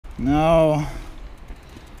No.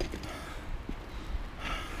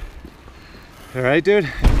 All right, dude.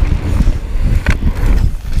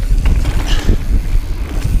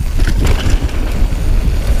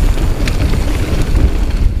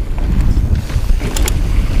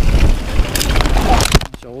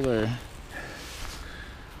 Shoulder.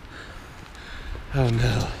 Oh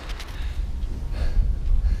no.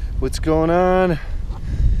 What's going on?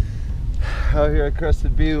 Out here at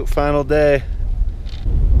Crested Butte, final day.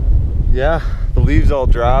 Yeah, the leaves all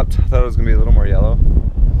dropped. I thought it was gonna be a little more yellow.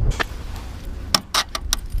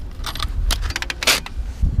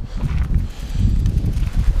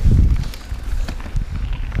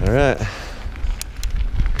 All right,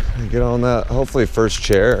 get on that, hopefully first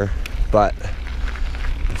chair, but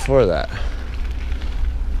before that,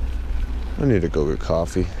 I need to go get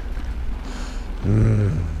coffee.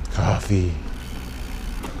 Coffee.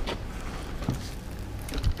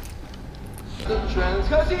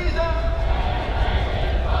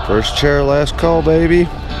 First chair, last call, baby.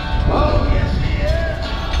 Oh, yes, he is.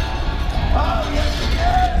 Oh, yes, he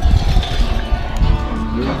is.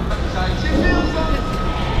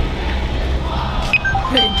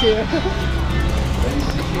 Thank you.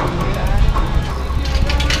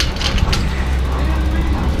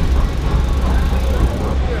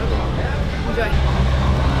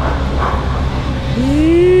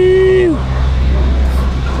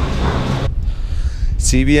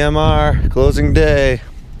 CBMR, closing day.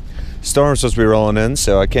 Storm's supposed to be rolling in,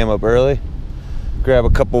 so I came up early. Grab a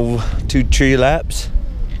couple, 2 tree laps.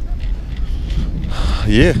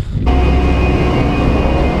 Yeah.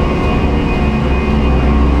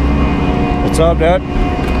 What's up, Dad?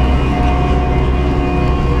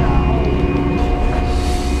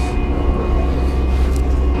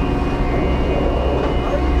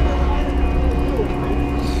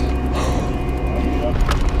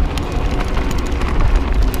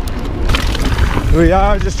 We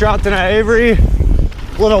are just dropped in at Avery.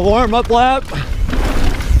 Little warm-up lap.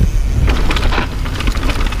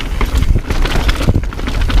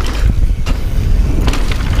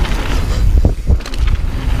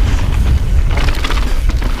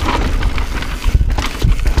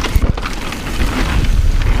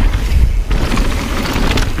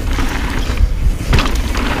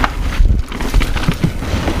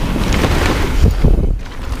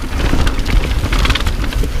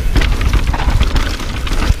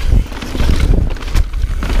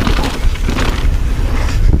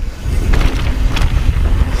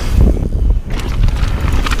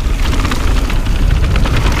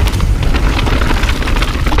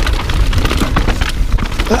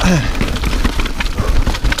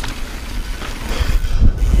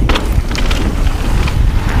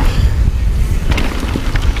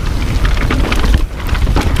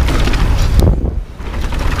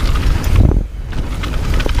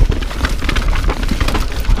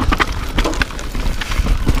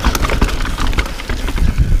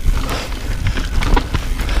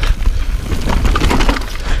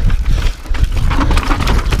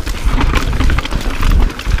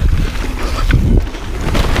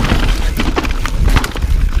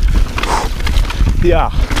 Yeah,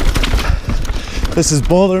 this is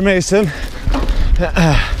Boulder Mason.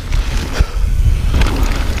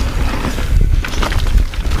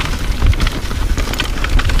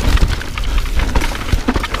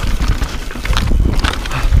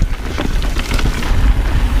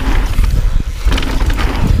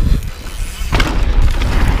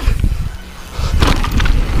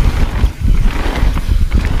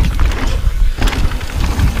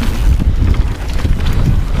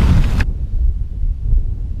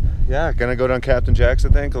 Yeah, gonna go down Captain Jack's, I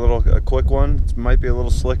think. A quick one. It might be a little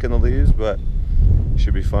slick in the leaves, but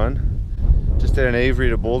should be fun. Just did an Avery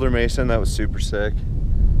to Boulder Mason. That was super sick.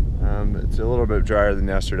 It's a little bit drier than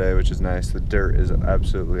yesterday, which is nice. The dirt is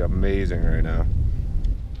absolutely amazing right now.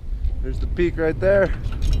 There's the peak right there.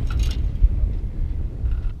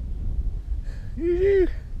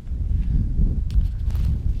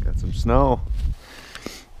 Got some snow.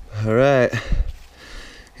 All right,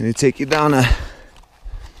 gonna take you down a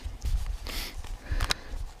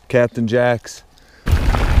Captain Jack's.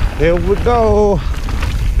 Here we go.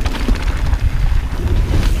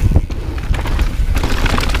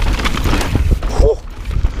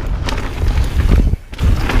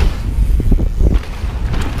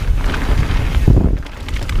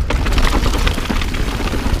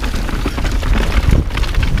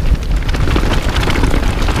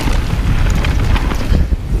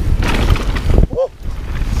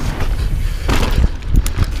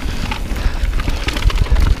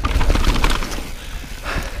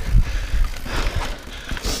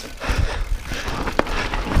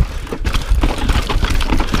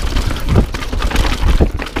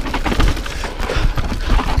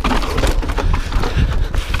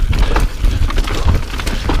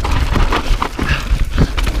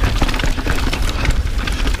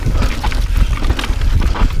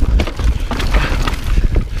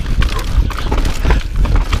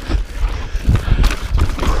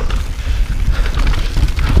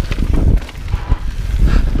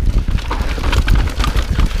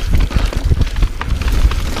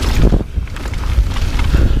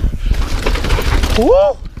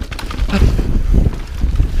 Woo!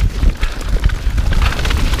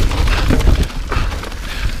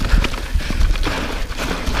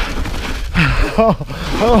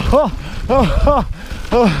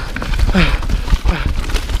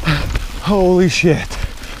 Holy shit.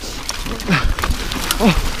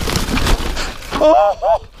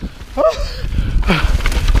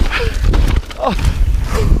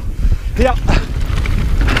 Yeah.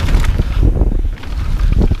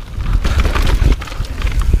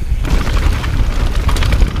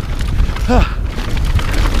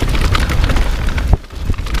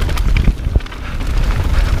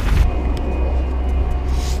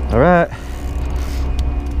 All right.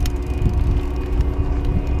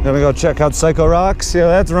 Gonna go check out Psycho Rocks, see how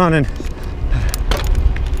that's running.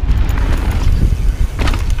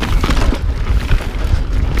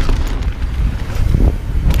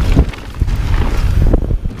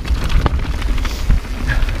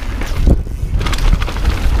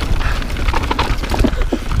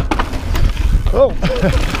 Oh!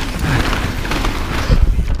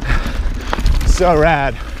 So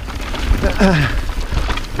rad.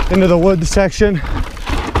 Into the wood section.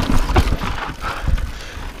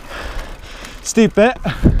 Steep bit.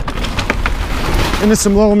 Into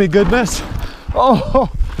some loamy goodness. Oh!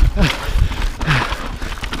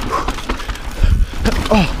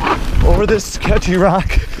 Oh! Over this sketchy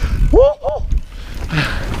rock. Woo!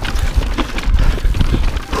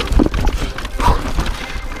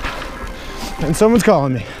 And someone's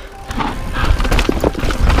calling me.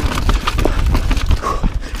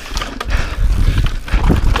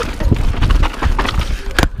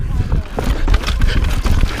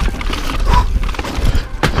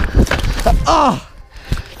 Oh.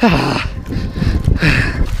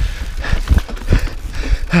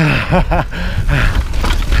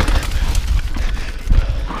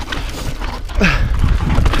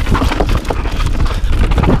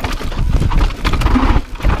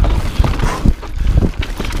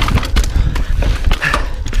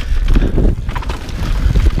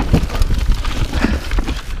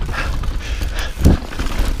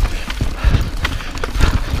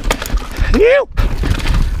 Ew.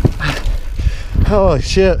 Holy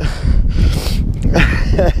shit.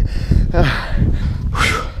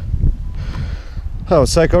 Oh,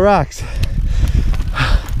 Psycho Rocks.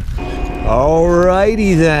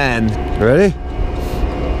 Alrighty then. Ready?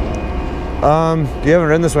 You haven't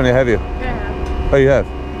ridden this one yet, have you? Yeah. Oh, you have?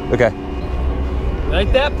 Okay.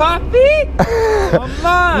 Like that, Poppy?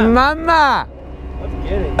 Mama! Mama! Let's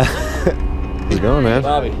get it. How's it going, man?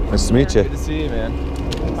 Bobby. Nice to meet you. Good to see you, man.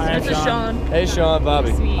 Hi, This is Sean. Hey, Sean, Bobby.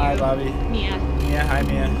 Nice to meet Hi, you. Bobby. Mia. Mia, hi,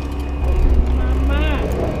 Mia.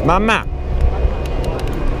 Mama!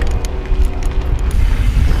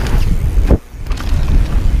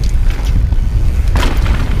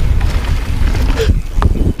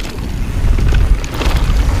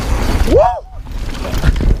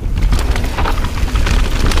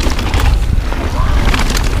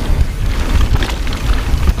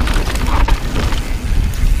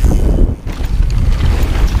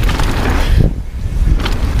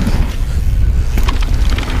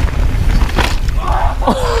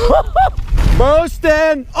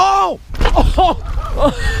 Boasting! Oh! Oh!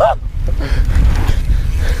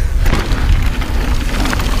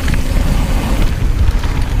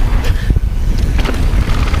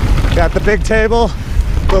 Got the big table,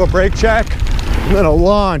 little brake check, and then a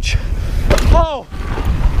launch. Oh!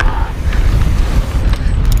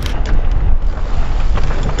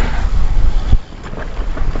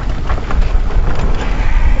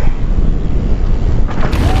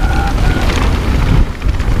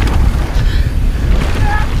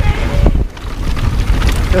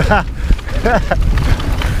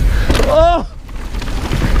 Oh!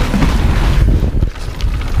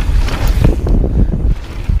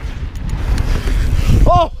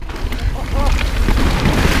 Oh!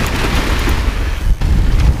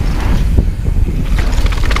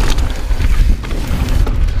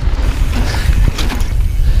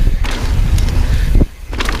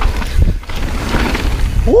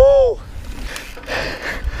 Woo!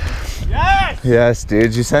 Yes! Yes,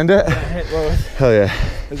 dude. You send it? I hit both. Hell yeah.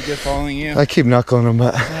 It was good following you. I keep knuckling them,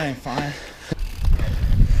 but I ain't fine.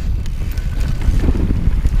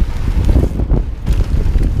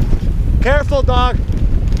 careful, dog.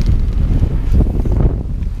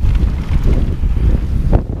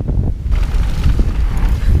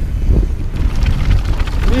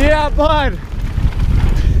 Yeah, bud.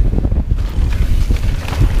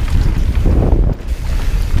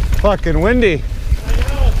 Fucking windy.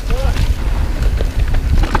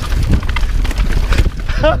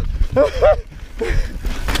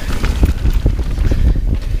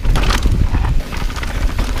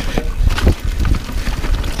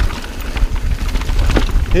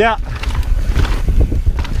 Yeah.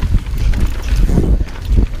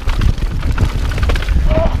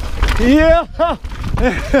 Yeah.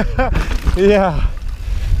 Yeah.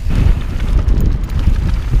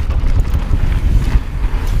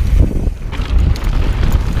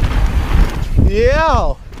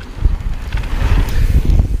 Yeah.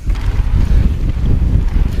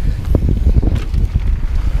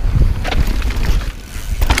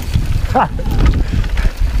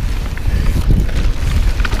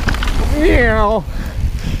 Meow.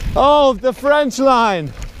 Oh, the French line.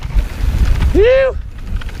 Phew.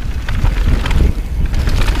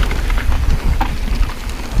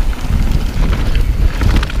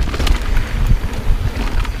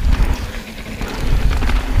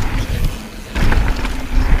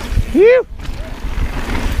 Phew.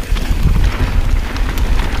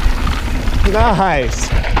 Nice.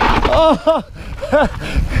 Oh.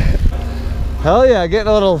 Hell yeah, getting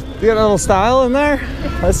a little style in there.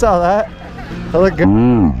 I saw that. That looked good.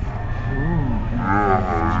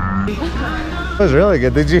 That was really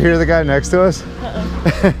good. Did you hear the guy next to us?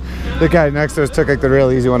 The guy next to us took like the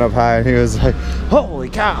real easy one up high and he was like, holy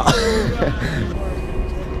cow.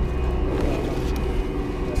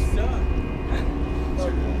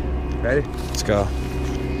 Ready? Let's go.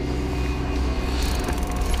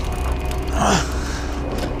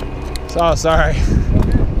 So sorry.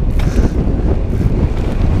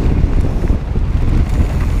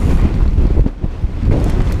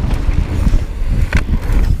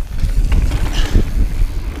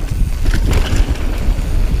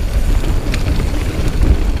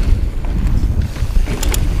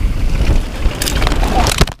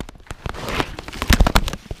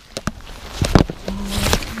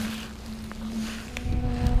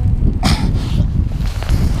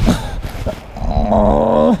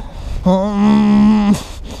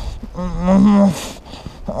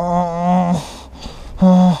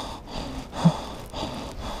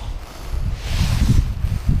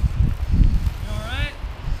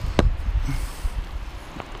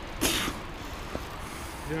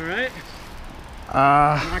 You alright?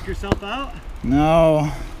 Knock yourself out?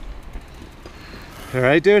 No.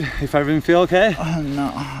 Alright, dude? If I even feel okay?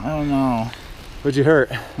 No, I don't know. What'd you hurt?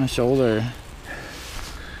 My shoulder.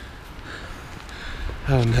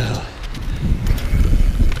 Oh no.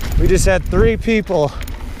 We just had 3 people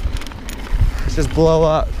just blow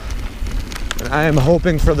up. And I am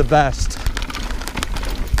hoping for the best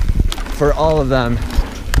for all of them.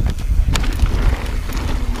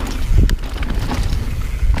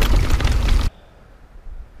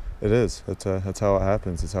 It is. That's how it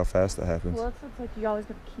happens. It's how fast it happens. Well, that's like you always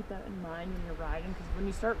have to keep that in mind when you're riding, because when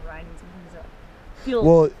you start riding, sometimes it feels.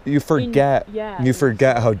 Well, you forget. Yeah. You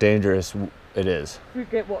forget how dangerous it is.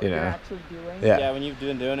 Forget what you you're know? actually doing. Yeah. Yeah, when you've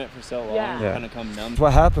been doing it for so long, Yeah. you Yeah. kind of come numb. That's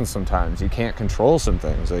what happens sometimes. You can't control some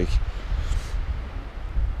things. Like.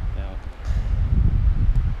 Yeah.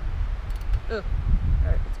 Ugh.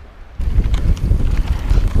 All right, let's go.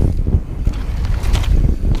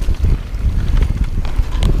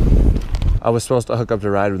 I was supposed to hook up to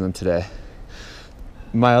ride with him today.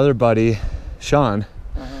 My other buddy, Sean,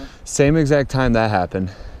 same exact time that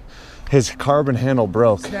happened, his carbon handle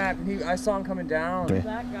broke. Snap, and I saw him coming down Yeah.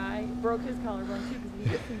 That guy broke his collarbone too because he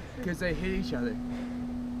hit some tree. because they hit each other.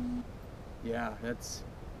 Yeah, that's,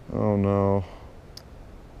 Oh no.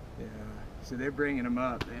 yeah. So they're bringing him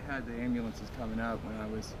up. They had the ambulances coming up when I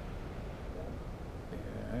was,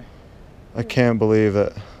 yeah. I can't believe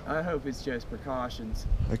it. I hope it's just precautions.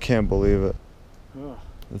 I can't believe it. Oh,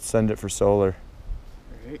 Let's send it for solar.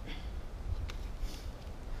 right.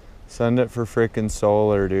 Send it for freaking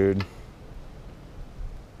solar, dude.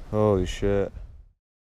 Holy shit.